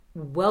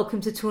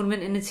Welcome to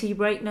Tournament in a Tea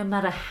Break. No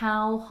matter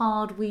how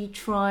hard we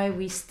try,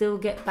 we still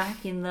get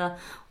back in the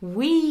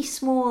wee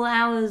small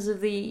hours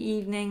of the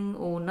evening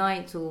or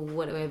night or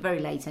whatever, very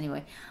late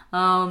anyway.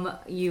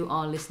 You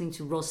are listening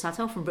to Ros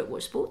Satel from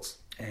Britwatch Sports.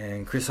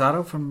 And Chris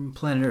Otto from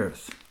Planet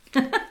Earth.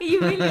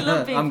 You really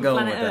love being I'm from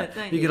going Planet with Earth, that.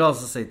 don't You you? could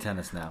also say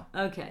tennis now.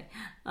 Okay.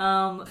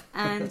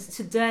 And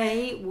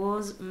today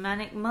was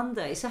Manic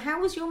Monday. So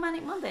how was your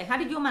Manic Monday? How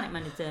did your Manic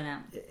Monday turn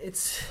out?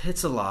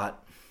 It's a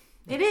lot.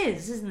 It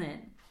is, isn't it?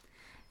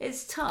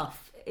 It's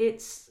tough. We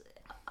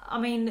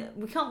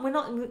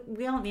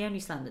aren't the only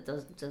slam that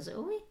does it,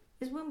 are we?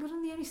 Is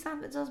Wimbledon the only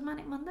slam that does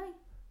Manic Monday?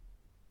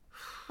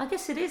 I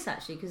guess it is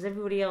actually, because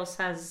everybody else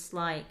has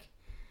 7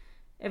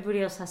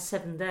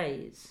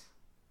 days,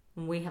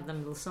 and we have the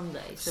middle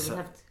Sunday. So we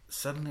have.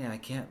 Suddenly, I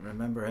can't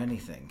remember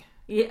anything.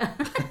 Yeah.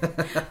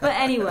 But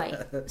anyway,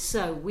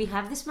 so we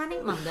have this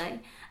Manic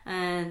Monday,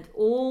 and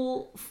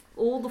all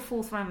the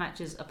fourth round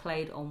matches are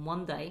played on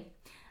one day.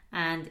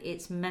 And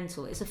it's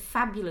mental. It's a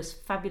fabulous,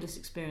 fabulous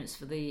experience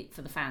for the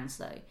fans,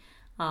 though.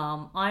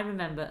 I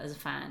remember as a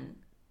fan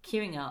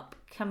queuing up,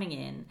 coming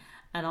in,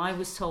 and I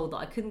was told that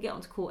I couldn't get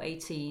onto court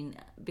 18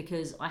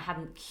 because I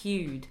hadn't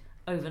queued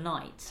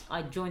overnight.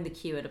 I joined the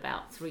queue at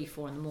about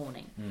 3-4 in the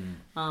morning,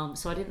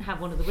 so I didn't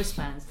have one of the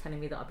wristbands telling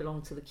me that I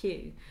belonged to the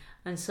queue.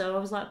 And so I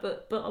was like,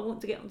 but I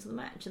want to get onto the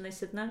match, and they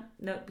said no,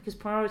 because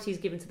priority is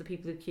given to the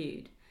people who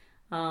queued.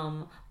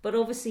 But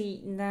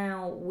obviously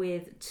now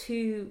with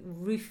two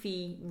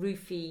roofy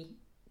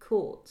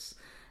courts,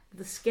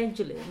 the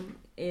scheduling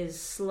is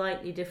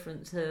slightly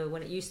different to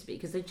when it used to be,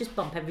 because they just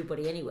bump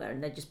everybody anywhere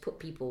and they just put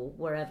people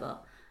wherever,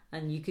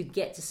 and you could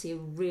get to see a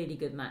really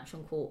good match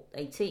on court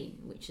 18,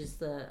 which is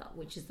the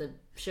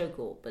show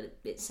court, but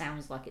it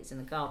sounds like it's in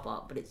the car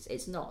park, but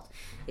it's not.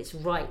 It's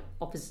right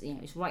opposite.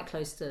 It's right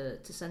close to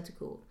centre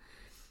court.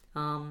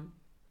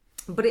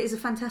 But it is a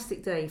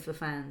fantastic day for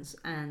fans,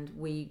 and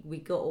we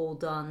got all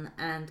done.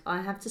 And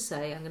I have to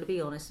say, I'm going to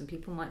be honest, and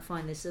people might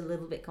find this a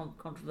little bit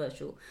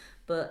controversial,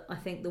 but I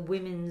think the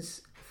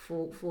women's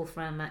fourth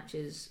round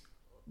matches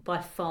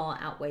by far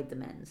outweighed the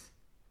men's.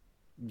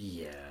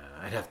 Yeah,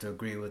 I'd have to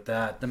agree with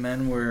that. The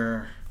men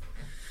were,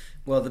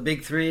 well, the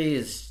big three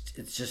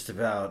it's just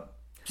about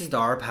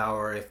star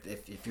power.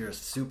 If you're a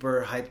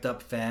super hyped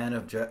up fan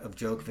of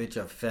Djokovic,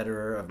 of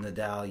Federer, of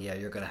Nadal, yeah,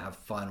 you're gonna have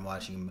fun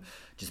watching him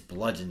just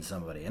bludgeon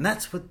somebody, and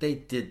that's what they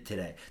did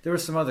today. There were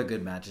some other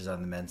good matches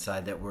on the men's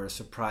side that were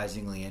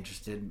surprisingly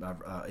interesting.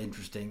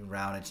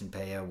 Raonic and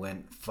Peja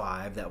went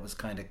 5. That was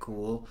kind of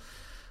cool.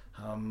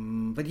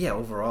 But yeah,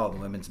 overall,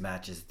 the women's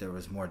matches, there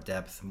was more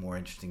depth, more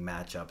interesting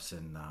matchups,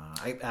 and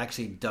I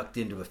actually ducked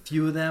into a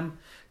few of them.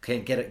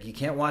 You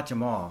can't watch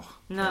them all.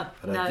 No,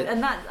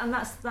 and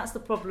that's the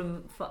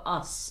problem for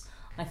us.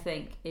 I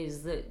think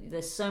is that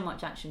there's so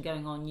much action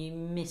going on, you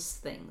miss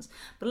things.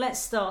 But let's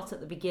start at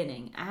the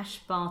beginning.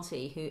 Ash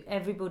Barty, who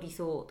everybody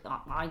thought,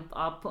 I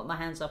put my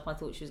hands up, I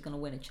thought she was going to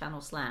win a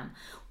Channel Slam,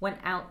 went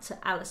out to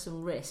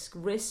Alison Risk,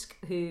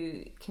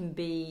 who can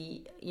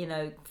be,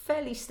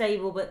 fairly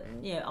stable but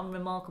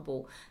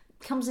unremarkable.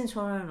 Comes into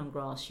her own on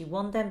grass. She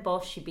won Den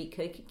Bosch. She beat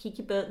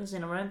Kiki Bertens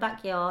in her own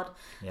backyard.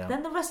 Yeah.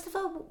 Then the rest of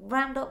her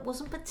roundup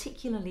wasn't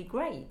particularly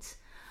great.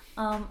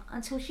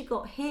 Until she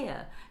got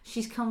here.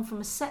 She's come from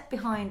a set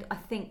behind, I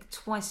think,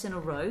 twice in a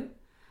row.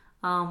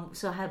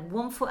 So I had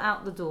 1 foot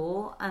out the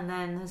door, and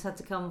then has had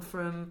to come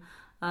from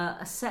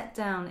a set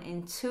down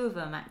in 2 of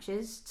her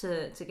matches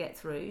to get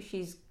through.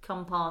 She's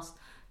come past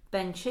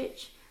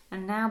Bencic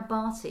and now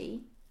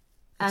Barty.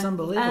 It's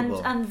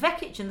unbelievable. And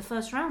Vekic in the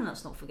first round,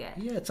 let's not forget.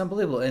 Yeah, it's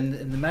unbelievable. And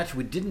the match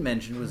we didn't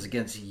mention was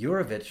against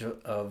Jurovic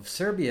of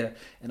Serbia.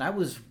 And I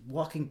was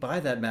walking by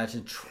that match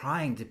and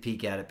trying to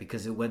peek at it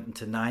because it went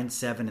into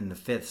 9-7 in the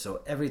 5th.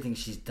 So everything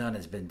she's done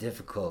has been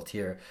difficult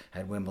here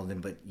at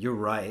Wimbledon. But you're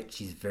right.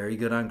 She's very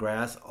good on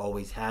grass,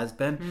 always has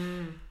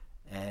been.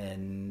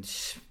 And,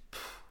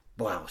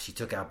 wow, she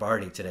took out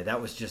Barty today.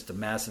 That was just a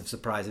massive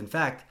surprise. In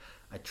fact,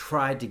 I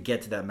tried to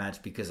get to that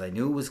match because I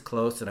knew it was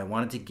close and I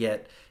wanted to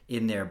get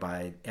in there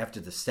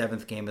after the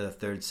 7th game of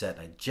the 3rd set.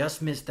 I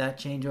just missed that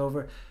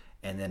changeover,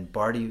 and then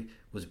Barty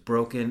was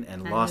broken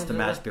and lost the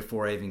match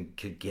before I even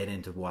could get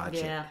in to watch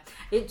it. Yeah,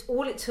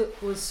 all it took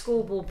was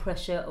scoreboard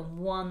pressure and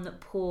one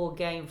poor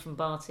game from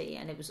Barty,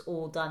 and it was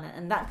all done.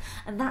 And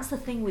that's the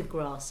thing with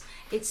grass.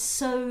 It's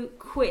so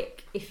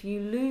quick. If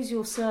you lose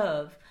your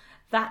serve,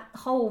 that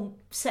whole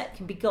set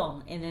can be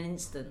gone in an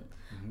instant.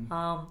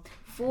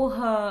 For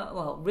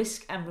her,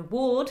 risk and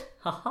reward,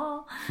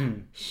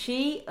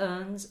 she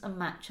earns a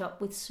matchup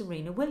with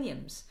Serena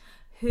Williams,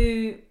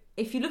 who,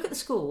 if you look at the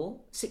score,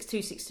 6-2,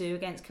 6-2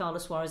 against Carla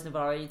Suarez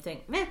Navarro, you'd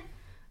think, meh,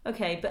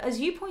 okay. But as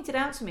you pointed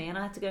out to me, and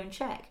I had to go and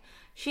check,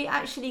 she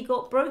actually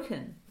got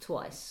broken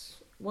twice,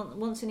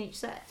 once in each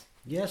set.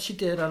 Yeah, she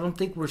did. I don't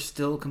think we're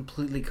still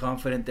completely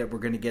confident that we're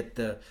going to get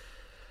the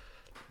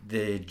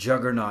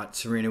juggernaut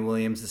Serena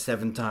Williams, the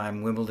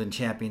 7-time Wimbledon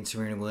champion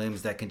Serena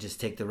Williams, that can just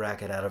take the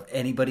racket out of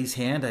anybody's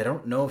hand. I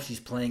don't know if she's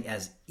playing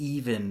as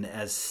even,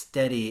 as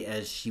steady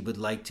as she would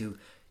like to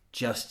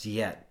just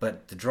yet.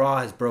 But the draw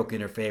has broken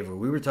in her favor.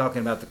 We were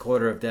talking about the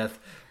quarter of death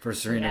for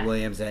Serena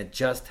Williams, and it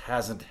just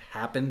hasn't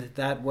happened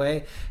that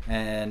way.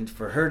 And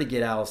for her to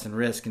get Alison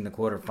Riske in the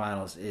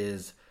quarterfinals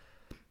is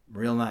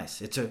real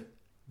nice. It's a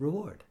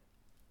reward.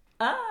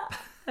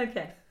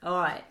 Okay. All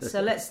right.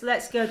 So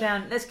let's go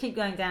down. Let's keep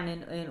going down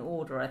in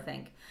order, I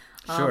think.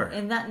 Sure.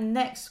 In that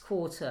next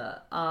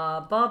quarter,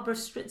 Barbara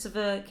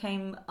Strycova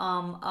came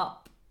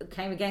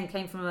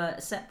from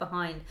a set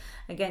behind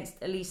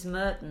against Elise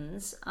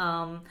Mertens.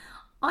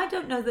 I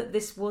don't know that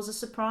this was a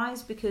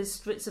surprise because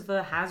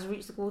Strycova has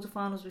reached the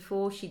quarterfinals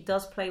before. She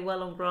does play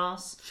well on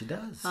grass. She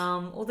does.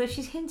 Although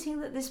she's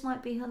hinting that this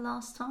might be her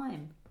last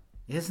time.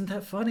 Isn't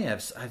that funny?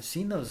 I've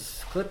seen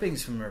those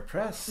clippings from her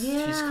press.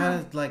 Yeah. She's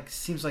kind of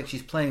seems like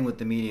she's playing with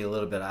the media a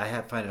little bit.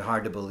 I find it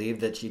hard to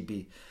believe that she'd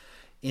be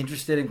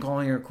interested in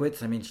calling her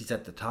quits. I mean, she's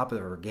at the top of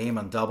her game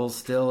on doubles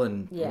still,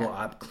 and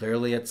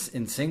clearly it's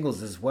in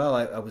singles as well.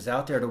 I was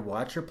out there to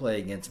watch her play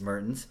against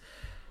Mertens.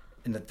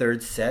 In the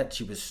third set,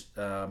 she was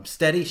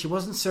steady. She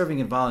wasn't serving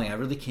and volleying. I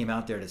really came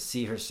out there to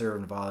see her serve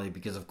and volley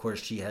because, of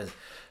course, she has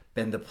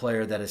been the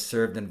player that has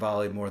served and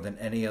volleyed more than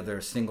any other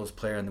singles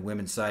player on the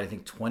women's side. I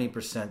think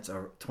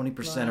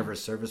 20% of her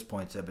service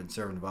points have been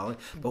served and volley.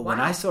 But when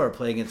I saw her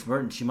play against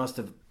Mertens, she must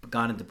have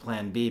gone into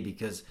plan B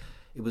because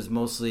it was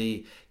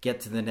mostly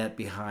get to the net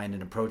behind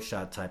an approach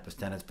shot type of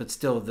tennis. But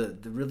still, the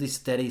really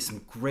steady,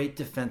 some great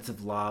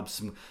defensive lobs,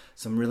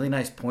 some really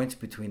nice points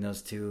between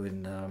those two.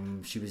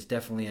 And she was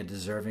definitely a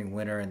deserving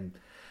winner. And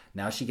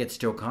now she gets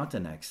Jo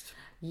Konta next.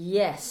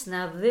 Yes,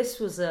 now this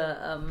was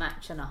a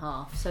match and a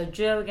half. So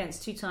Jo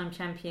against two-time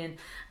champion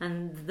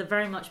and the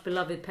very much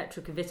beloved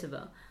Petra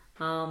Kvitova.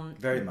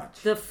 Very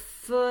much. The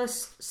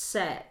first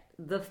set,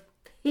 the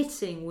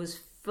hitting was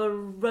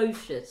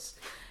ferocious.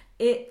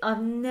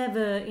 I've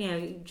never,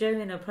 Jo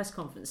in her press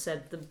conference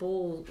said the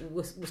ball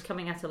was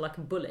coming at her like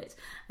a bullet,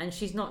 and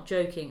she's not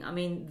joking. I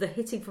mean, the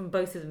hitting from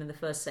both of them in the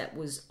first set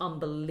was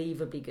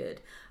unbelievably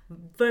good.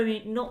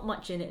 Not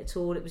much in it at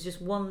all. It was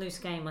just one loose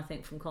game, I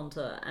think, from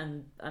Konta,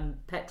 and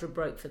Petra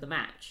broke for the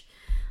match.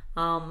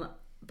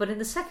 But in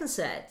the second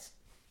set,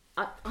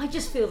 I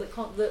just feel that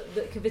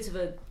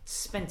Kvitova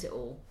spent it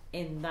all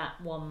in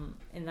that one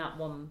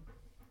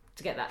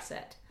to get that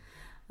set.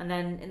 And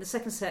then in the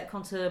second set,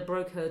 Konta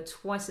broke her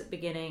twice at the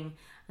beginning,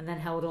 and then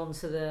held on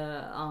to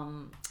the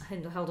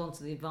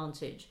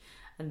advantage,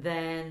 and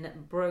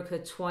then broke her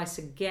twice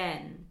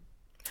again.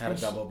 Had a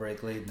double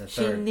break lead in the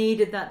third. She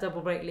needed that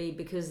double break lead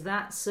because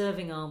that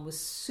serving arm was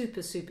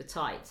super, super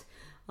tight.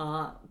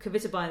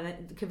 Kvitova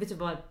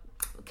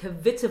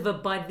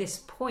by this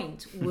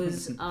point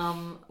was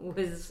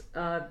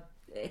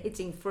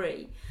hitting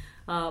free,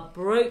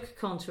 broke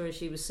Konta as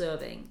she was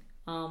serving,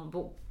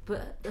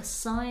 but a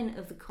sign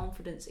of the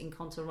confidence in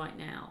Konta right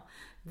now.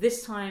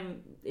 This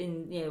time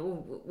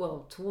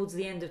towards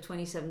the end of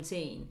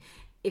 2017,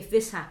 if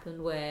this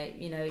happened where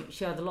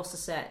she either lost a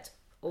set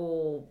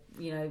or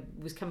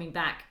was coming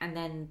back and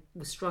then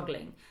was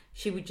struggling,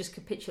 she would just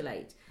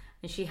capitulate.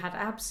 And she had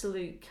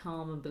absolute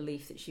calm and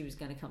belief that she was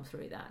going to come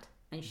through that,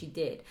 and she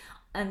did.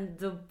 And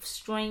the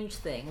strange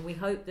thing, and we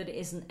hope that it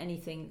isn't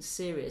anything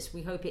serious,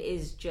 we hope it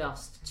is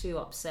just too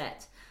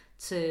upset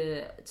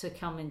to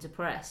come into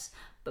press.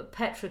 But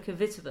Petra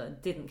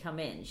Kvitova didn't come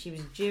in. She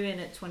was due in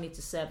at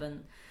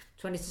 20-7.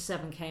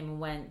 20-7 came and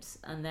went,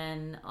 and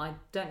then I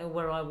don't know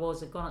where I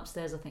was. I'd gone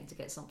upstairs, I think, to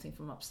get something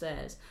from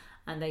upstairs,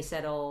 and they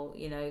said,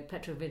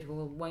 Petra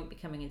Kvitova won't be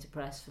coming into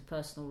press for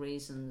personal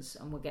reasons,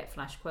 and we'll get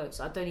flash quotes.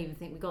 I don't even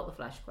think we got the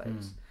flash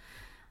quotes.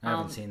 I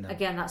haven't seen that.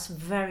 Again, that's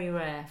very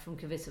rare from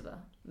Kvitova,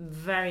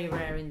 very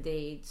rare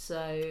indeed.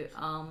 So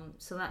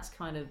that's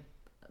kind of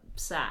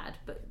sad,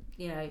 but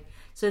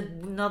so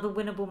another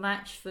winnable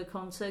match for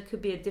Konta.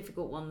 Could be a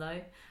difficult one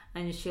though,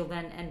 and she'll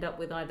then end up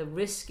with either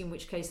Riske, in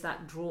which case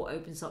that draw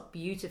opens up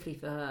beautifully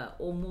for her,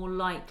 or more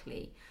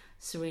likely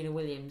Serena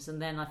Williams,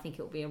 and then I think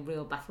it'll be a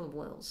real battle of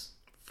wills.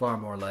 Far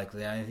more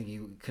likely. I think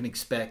you can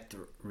expect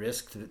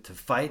Riske to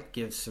fight,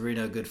 give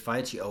Serena a good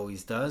fight. She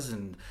always does,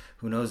 and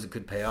who knows, it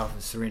could pay off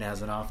if Serena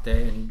has an off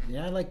day. And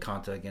I like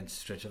Konta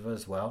against Strycova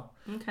as well.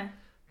 Okay.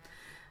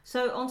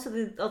 So on to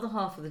the other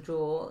half of the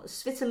draw,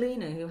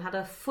 Svitolina, who had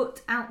her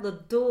foot out the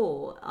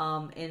door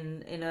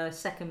in her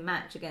second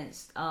match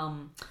against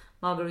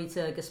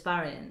Margarita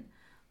Gasparyan,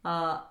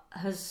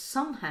 has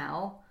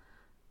somehow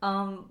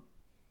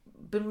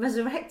been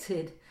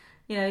resurrected.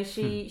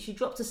 She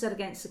dropped a set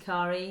against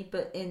Sakkari,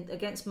 but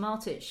against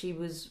Martic she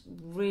was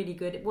really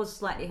good. It was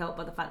slightly helped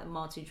by the fact that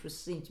Martic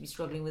seemed to be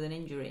struggling with an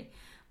injury,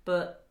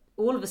 but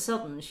all of a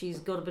sudden she's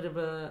got a bit of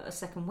a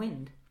second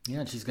wind.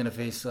 Yeah, and she's going to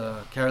face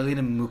Karolina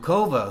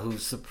Muchova, who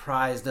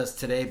surprised us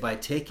today by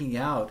taking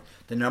out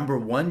the number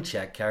one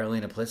Czech,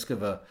 Karolina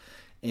Pliskova,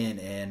 in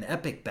an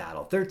epic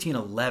battle,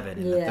 13-11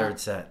 in the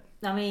third set.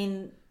 I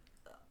mean,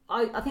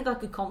 I think I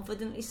could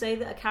confidently say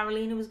that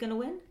Karolina was going to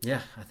win. Yeah,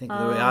 I think the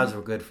odds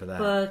were good for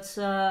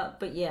that.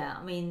 But yeah,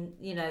 I mean,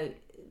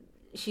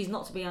 she's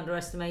not to be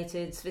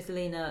underestimated.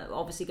 Svitolina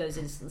obviously goes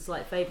in as the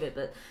slight favourite,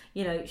 but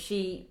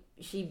she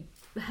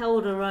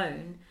held her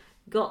own.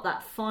 got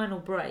that final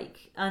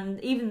break, and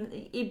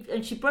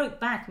and she broke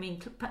back. I mean,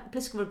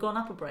 Pliskova had gone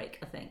up a break,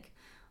 I think,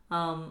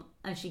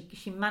 and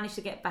she managed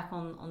to get back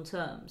on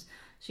terms.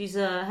 She's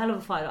a hell of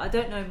a fighter. I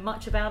don't know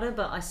much about her,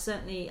 but I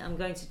certainly am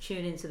going to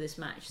tune into this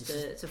match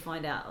to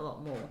find out a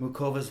lot more.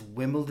 Mukova's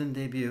Wimbledon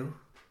debut.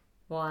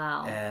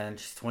 Wow. And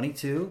she's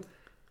 22.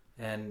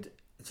 And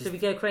should we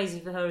go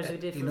crazy for her as we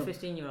did for a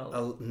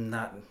 15-year-old?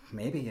 Not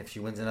maybe if she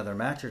wins another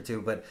match or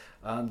two, but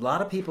a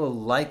lot of people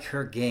like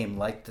her game,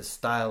 like the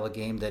style of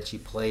game that she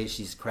plays.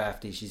 She's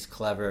crafty, she's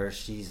clever,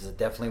 she's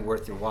definitely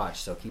worth your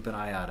watch. So keep an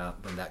eye out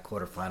in that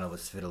quarterfinal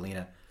with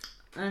Svitolina.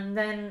 And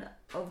then,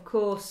 of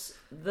course,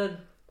 the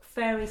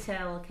fairy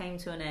tale came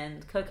to an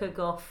end. Coco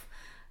Gauff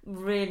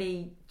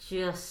really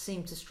just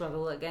seemed to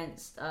struggle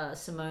against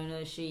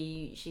Simona.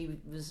 She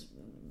was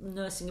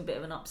nursing a bit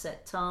of an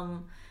upset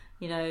tongue.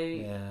 You know,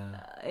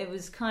 It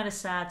was kind of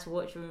sad to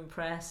watch her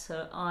impress.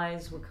 Her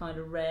eyes were kind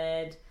of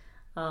red.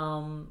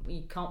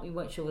 We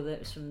weren't sure whether it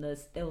was from the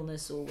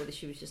illness or whether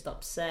she was just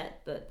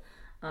upset. But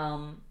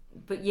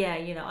yeah,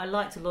 I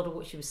liked a lot of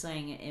what she was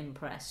saying at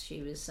Impress.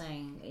 She was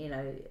saying,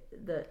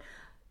 that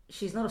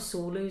she's not a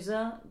sore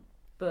loser,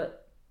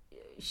 but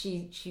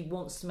she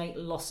wants to make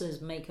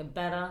losses make her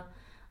better.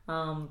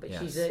 But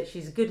yes.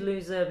 she's a good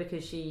loser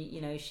because she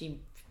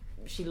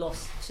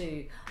lost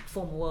to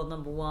former world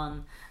number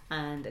one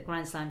and a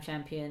Grand Slam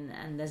champion,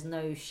 and there's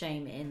no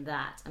shame in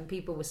that. And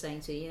people were saying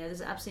to there's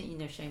absolutely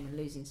no shame in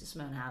losing to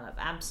Simona Halep,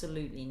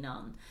 absolutely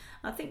none.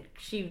 I think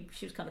she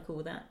was kind of cool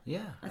with that.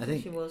 Yeah, I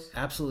think she was.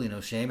 Absolutely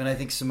no shame, and I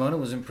think Simona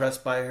was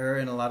impressed by her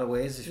in a lot of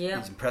ways. Yeah.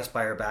 She's impressed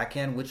by her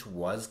backhand, which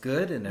was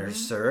good, and her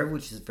serve,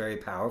 which is very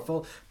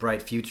powerful.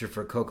 Bright future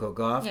for Coco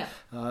Gauff.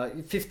 Yeah.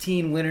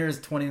 15 winners,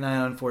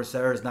 29 unforced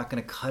errors, is not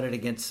going to cut it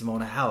against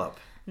Simona Halep.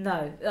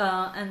 No,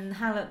 and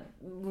Halep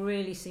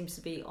really seems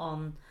to be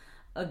on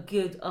a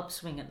good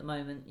upswing at the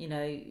moment.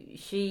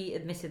 She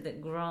admitted that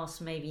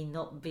grass maybe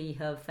not be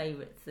her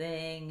favourite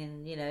thing,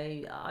 and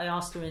I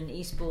asked her in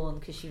Eastbourne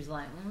because she was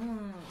like,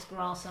 it's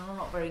grass and I'm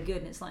not very good,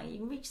 and it's like,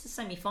 you reached the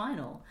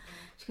semi-final.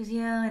 She goes,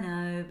 yeah, I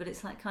know, but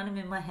it's like kind of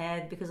in my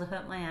head because I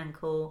hurt my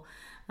ankle,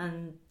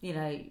 and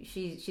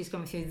she's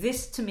coming through.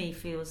 This to me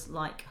feels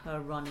like her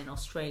run in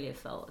Australia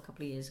felt a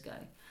couple of years ago,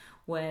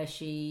 where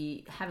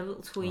she had a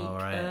little tweak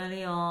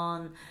early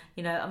on.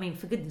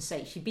 For goodness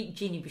sake, she beat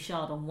Genie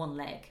Bouchard on one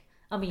leg.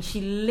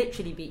 She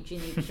literally beat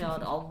Genie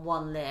Bouchard on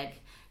one leg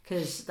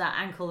because that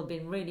ankle had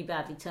been really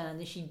badly turned,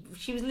 and she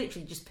was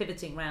literally just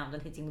pivoting round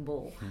and hitting the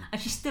ball,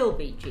 and she still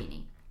beat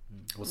Genie.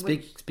 Well,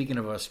 speaking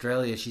of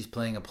Australia, she's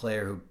playing a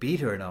player who beat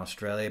her in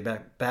Australia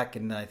back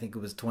in, I think it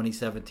was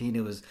 2017.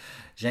 It was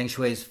Zhang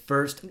Shui's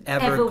first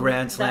ever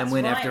Grand Slam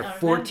win after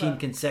 14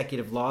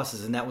 consecutive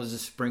losses, and that was a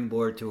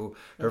springboard to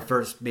her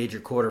first major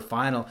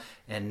quarterfinal.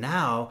 And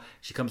now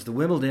she comes to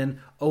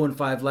Wimbledon,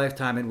 0-5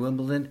 lifetime in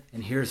Wimbledon,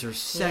 and here's her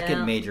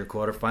second major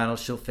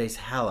quarterfinal. She'll face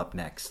Halep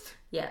next.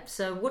 Yeah,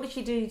 so what did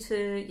she do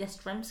to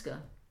Yastremska?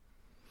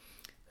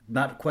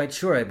 Not quite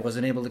sure. I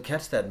wasn't able to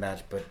catch that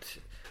match, but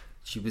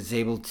she was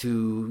able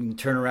to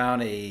turn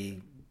around a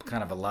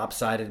kind of a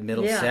lopsided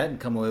middle set and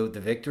come away with the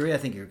victory. I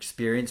think her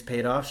experience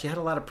paid off. She had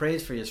a lot of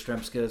praise for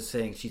Yastremska,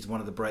 saying she's one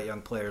of the bright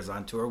young players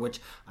on tour, which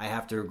I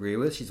have to agree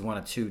with. She's one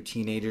of two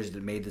teenagers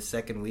that made the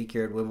second week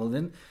here at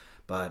Wimbledon.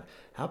 But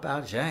how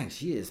about Zhang?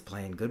 She is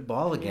playing good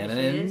ball again. Yeah,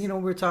 and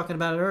we were talking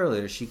about it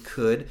earlier. She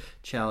could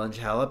challenge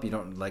Halep. You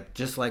don't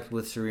just like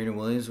with Serena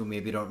Williams, when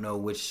maybe you don't know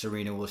which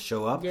Serena will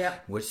show up. Yeah.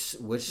 Which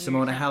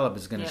Simona Halep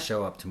is going to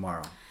show up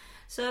tomorrow.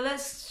 So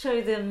let's show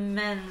the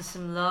men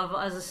some love.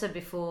 As I said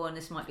before, and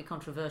this might be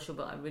controversial,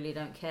 but I really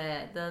don't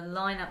care. The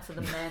lineup for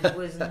the men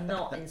was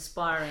not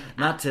inspiring.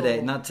 Not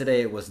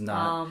today. It was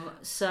not.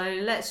 So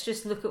let's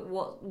just look at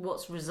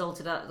what's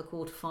resulted out of the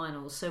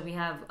quarterfinals. So we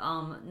have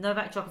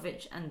Novak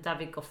Djokovic and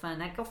David Goffin.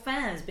 Now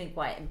Goffin has been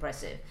quite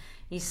impressive.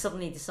 He's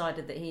suddenly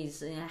decided that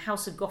he's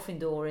House of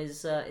Goffindor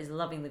is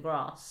loving the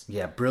grass.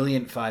 Yeah,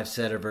 brilliant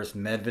 5-setter versus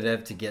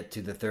Medvedev to get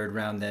to the third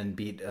round, then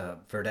beat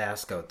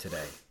Verdasco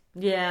today.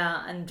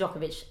 Yeah, and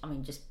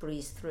Djokovic, just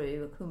breezed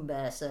through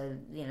Humbert, so,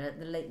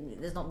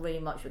 there's not really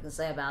much we can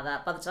say about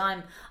that. By the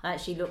time I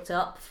actually looked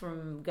up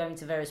from going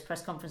to various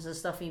press conferences and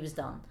stuff, he was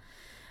done.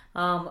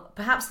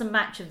 Perhaps the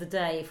match of the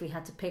day, if we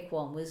had to pick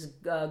one, was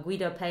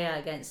Guido Pella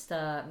against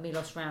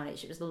Milos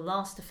Raonic. It was the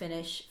last to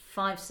finish,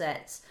 5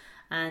 sets,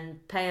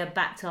 and Pella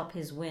backed up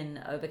his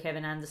win over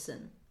Kevin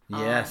Anderson.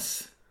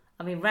 Yes.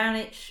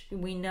 Raonic,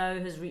 we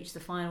know, has reached the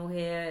final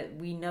here.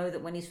 We know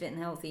that when he's fit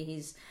and healthy,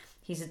 he's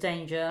a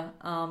danger.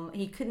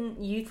 He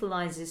couldn't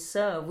utilise his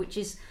serve, which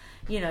is,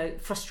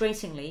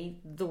 frustratingly,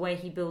 the way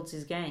he builds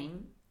his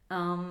game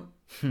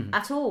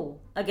at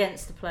all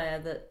against a player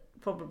that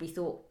probably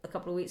thought a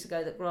couple of weeks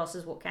ago that grass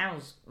is what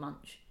cows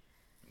munch.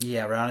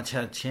 Yeah, Raonic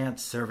had a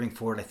chance serving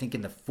for it, I think,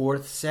 in the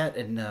 4th set.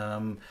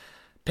 And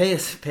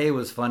Pei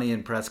was funny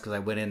in press because I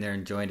went in there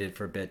and joined it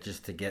for a bit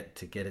just to get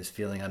his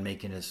feeling on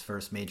making his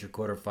first major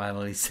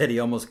quarterfinal. He said he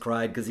almost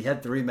cried because he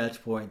had 3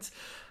 match points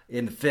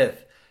in the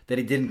 5th. that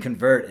he didn't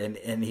convert,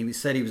 and he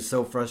said he was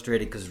so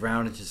frustrated because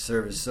Raonic's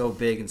serve is so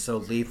big and so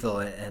lethal,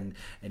 and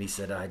he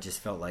said, I just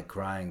felt like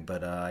crying,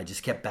 but I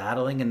just kept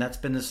battling, and that's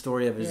been the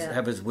story of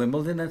his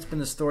Wimbledon. That's been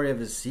the story of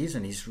his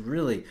season. He's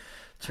really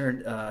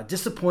turned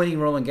disappointing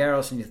Roland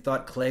Garros, and you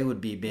thought clay would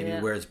be maybe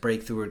where his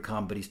breakthrough would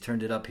come, but he's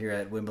turned it up here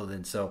at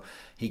Wimbledon. So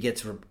he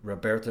gets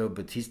Roberto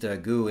Bautista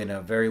Agut in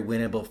a very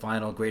winnable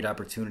final. Great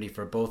opportunity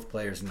for both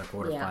players in the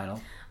quarterfinal. Yeah.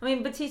 I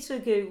mean, Bautista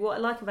Agut, what I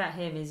like about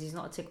him is he's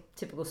not a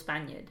typical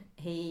Spaniard.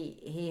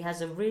 He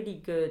has a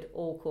really good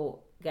all court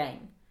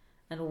game,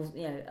 and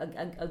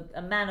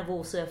a man of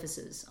all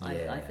surfaces.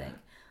 I think.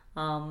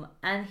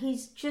 And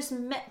he's just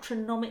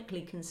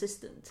metronomically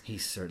consistent. He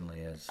certainly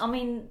is. I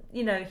mean,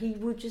 he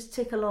would just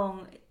tick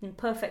along in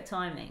perfect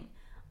timing.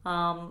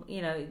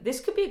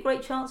 This could be a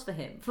great chance for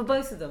him, for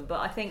both of them.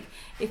 But I think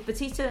if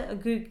Bautista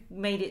Agut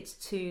made it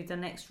to the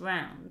next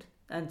round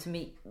and to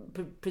meet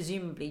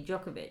presumably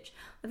Djokovic,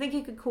 I think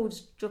he could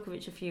cause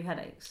Djokovic a few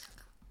headaches.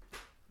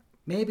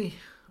 Maybe.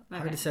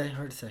 Okay.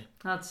 Hard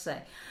to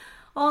say.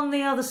 On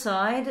the other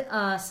side,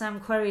 Sam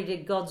Querrey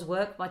did God's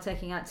work by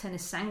taking out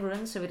Tennis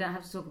Sangren, so we don't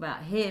have to talk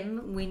about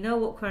him. We know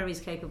what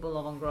Querrey's capable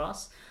of on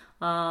grass.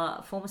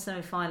 Former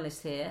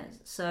semi-finalist here.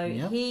 So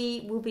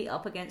he will be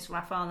up against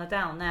Rafael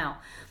Nadal. Now,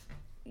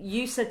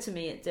 you said to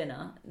me at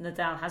dinner,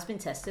 Nadal has been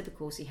tested. Of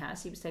course he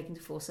has. He was taken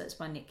to 4 sets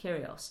by Nick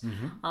Kyrgios.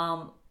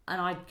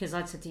 Because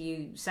I'd said to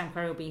you, Sam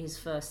Querrey will be his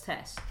first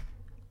test.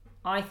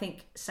 I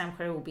think Sam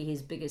Querrey will be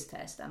his biggest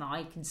test, and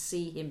I can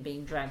see him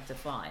being dragged to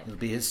 5. It'll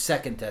be his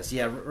second test.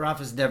 Yeah,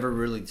 Rafa's never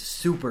really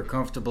super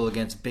comfortable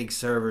against big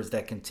servers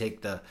that can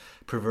take the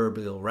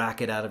proverbial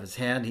racket out of his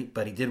hand,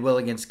 but he did well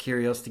against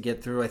Kyrgios to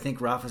get through. I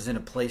think Rafa's in a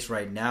place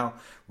right now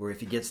where if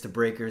he gets to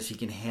breakers, he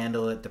can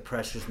handle it. The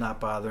pressure's not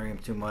bothering him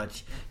too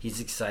much.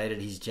 He's excited.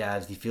 He's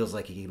jazzed. He feels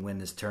like he can win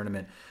this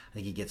tournament. I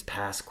think he gets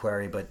past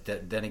Querrey, but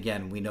then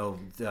again, we know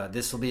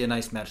this will be a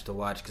nice match to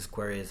watch because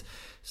Querrey is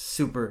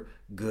super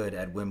good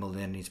at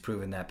Wimbledon. He's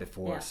proven that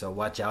before, so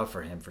watch out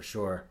for him for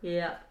sure.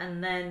 Yeah,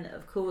 and then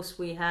of course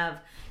we have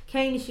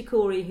Kei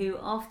Nishikori, who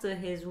after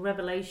his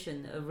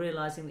revelation of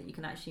realizing that you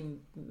can actually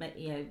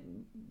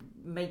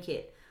make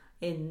it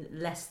in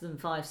less than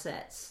 5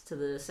 sets to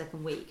the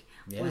second week,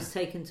 was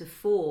taken to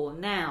 4.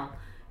 Now,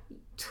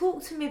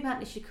 talk to me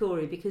about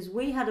Nishikori, because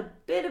we had a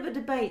bit of a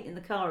debate in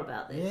the car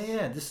about this.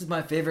 Yeah, this is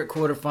my favorite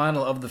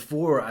quarterfinal of the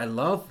 4. I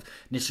love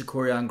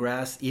Nishikori on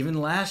grass. Even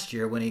last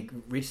year when he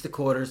reached the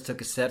quarters,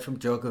 took a set from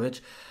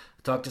Djokovic.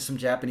 I talked to some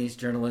Japanese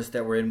journalists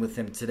that were in with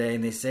him today,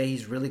 and they say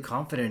he's really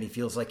confident. He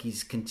feels like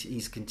he's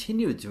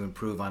continued to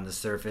improve on the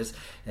surface,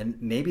 and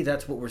maybe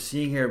that's what we're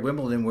seeing here at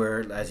Wimbledon,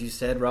 where, as you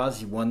said, Roz,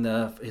 he won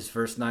his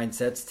first 9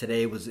 sets.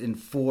 Today was in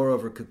 4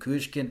 over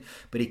Kukushkin,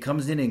 but he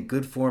comes in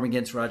good form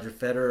against Roger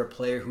Federer, a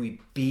player who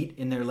he beat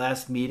in their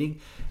last meeting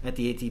at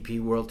the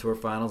ATP World Tour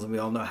Finals, and we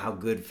all know how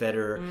good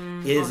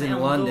Federer is in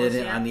London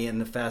in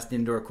the fast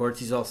indoor courts.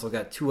 He's also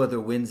got 2 other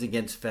wins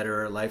against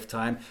Federer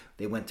lifetime.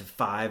 They went to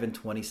 5 in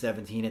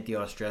 2017 at the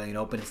Australian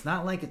Open. It's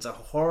not like it's a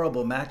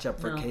horrible matchup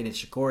for Kei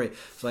Nishikori.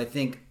 So I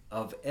think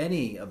of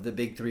any of the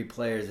big 3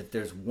 players, if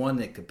there's one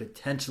that could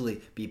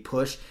potentially be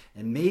pushed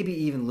and maybe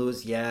even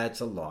lose, it's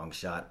a long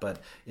shot,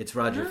 but it's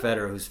Roger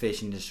Federer who's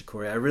facing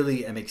Nishikori. I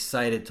really am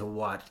excited to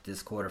watch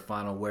this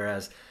quarterfinal,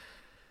 whereas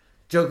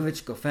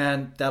Djokovic,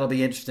 Goffin, that'll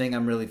be interesting.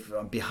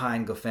 I'm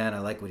behind Goffin. I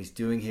like what he's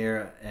doing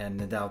here. And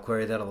Nadal,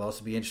 Querrey, that'll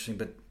also be interesting.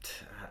 But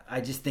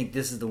I just think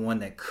this is the one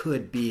that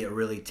could be a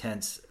really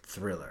tense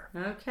thriller.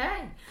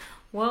 Okay.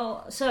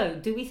 Well, so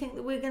do we think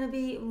that we're going to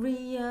be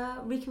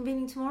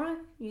reconvening tomorrow?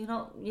 You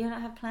don't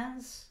have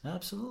plans?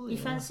 Absolutely. You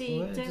fancy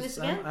doing this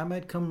again? I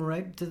might come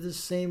right to the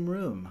same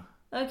room.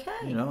 Okay.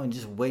 And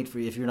just wait for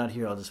you. If you're not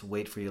here, I'll just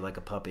wait for you like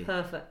a puppy.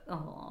 Perfect.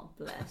 Oh,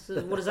 bless.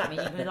 What does that mean?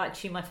 You're going to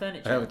chew my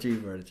furniture? I will chew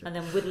furniture. And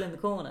then whittle in the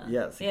corner?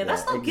 Yes. Yeah,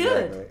 that's not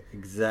good.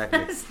 Exactly.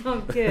 That's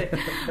not good.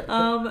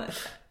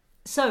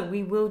 So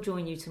we will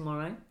join you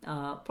tomorrow.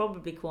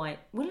 Probably it might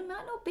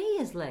not be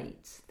as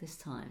late this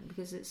time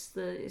because it's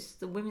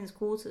the women's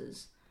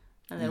quarters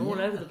and they're all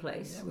over the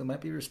place. Yeah, we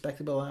might be a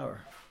respectable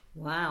hour.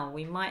 Wow,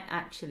 we might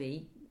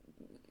actually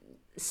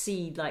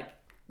see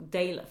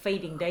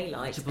fading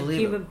daylight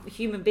and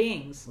human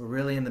beings. We're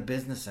really in the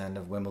business end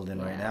of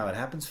Wimbledon right now. It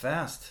happens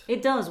fast.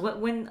 It does.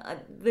 When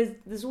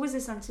there's always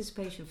this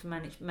anticipation for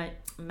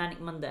Manic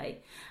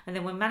Monday, and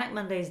then when Manic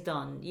Monday is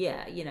done,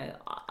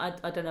 I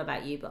don't know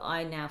about you, but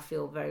I now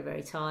feel very,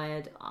 very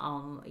tired.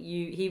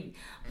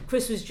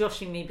 Chris was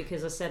joshing me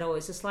because I said,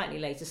 it's a slightly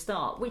later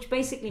start, which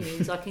basically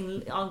means I've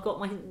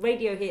got my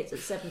radio hits at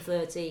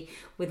 7:30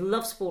 with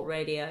Love Sport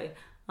Radio.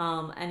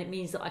 And it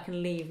means that I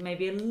can leave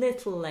maybe a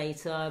little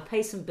later,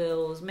 pay some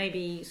bills,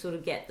 maybe sort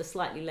of get the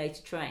slightly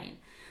later train.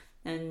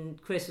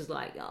 And Chris was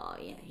like,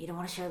 you don't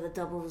want to show the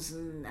doubles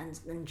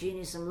and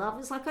juniors some love?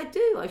 It's like, I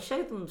do. I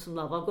show them some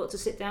love. I've got to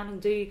sit down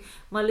and do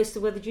my list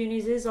of where the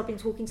juniors is. I've been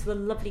talking to the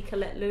lovely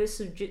Colette Lewis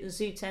of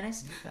Zoo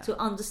Tennis to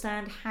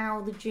understand how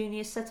the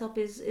junior setup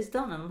is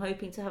done. And I'm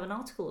hoping to have an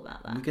article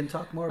about that. We can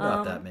talk more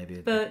about that maybe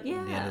at the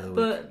end of the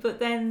week. But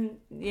then,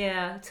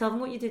 tell them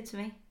what you did to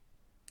me.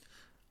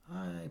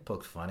 I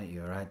poked fun at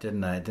you, right?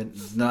 Didn't I?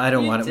 No, I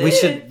don't want it.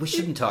 We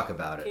shouldn't talk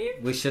about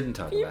it. We shouldn't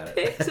talk about it.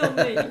 You picked on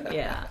me.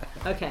 Yeah.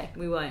 Okay,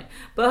 we won't.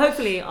 But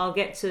hopefully, I'll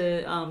get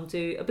to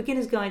do a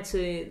beginner's guide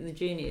to the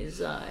juniors,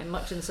 in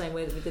much in the same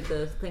way that we did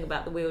the thing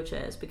about the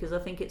wheelchairs, because I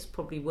think it's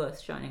probably worth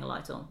shining a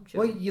light on.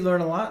 Well, you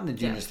learn a lot in the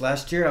juniors. Yeah.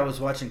 Last year, I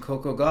was watching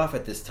Coco Gauff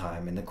at this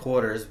time in the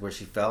quarters where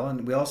she fell,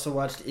 and we also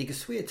watched Iga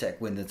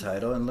Swiatek win the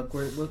title. And look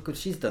what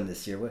she's done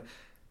this year.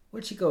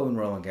 Where'd she go in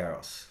Roland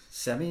Garros?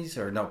 Semis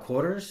or no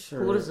quarters?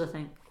 Quarters, I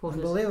think. Quarters.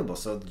 Unbelievable.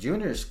 So the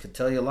juniors could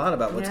tell you a lot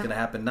about what's going to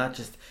happen, not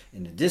just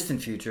in the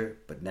distant future,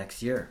 but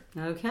next year.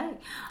 Okay.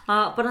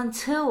 But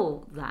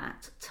until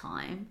that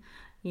time,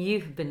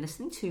 you've been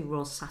listening to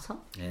Ros Sato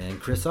and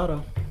Chris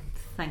Otto.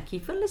 Thank you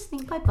for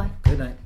listening. Bye-bye. Good night.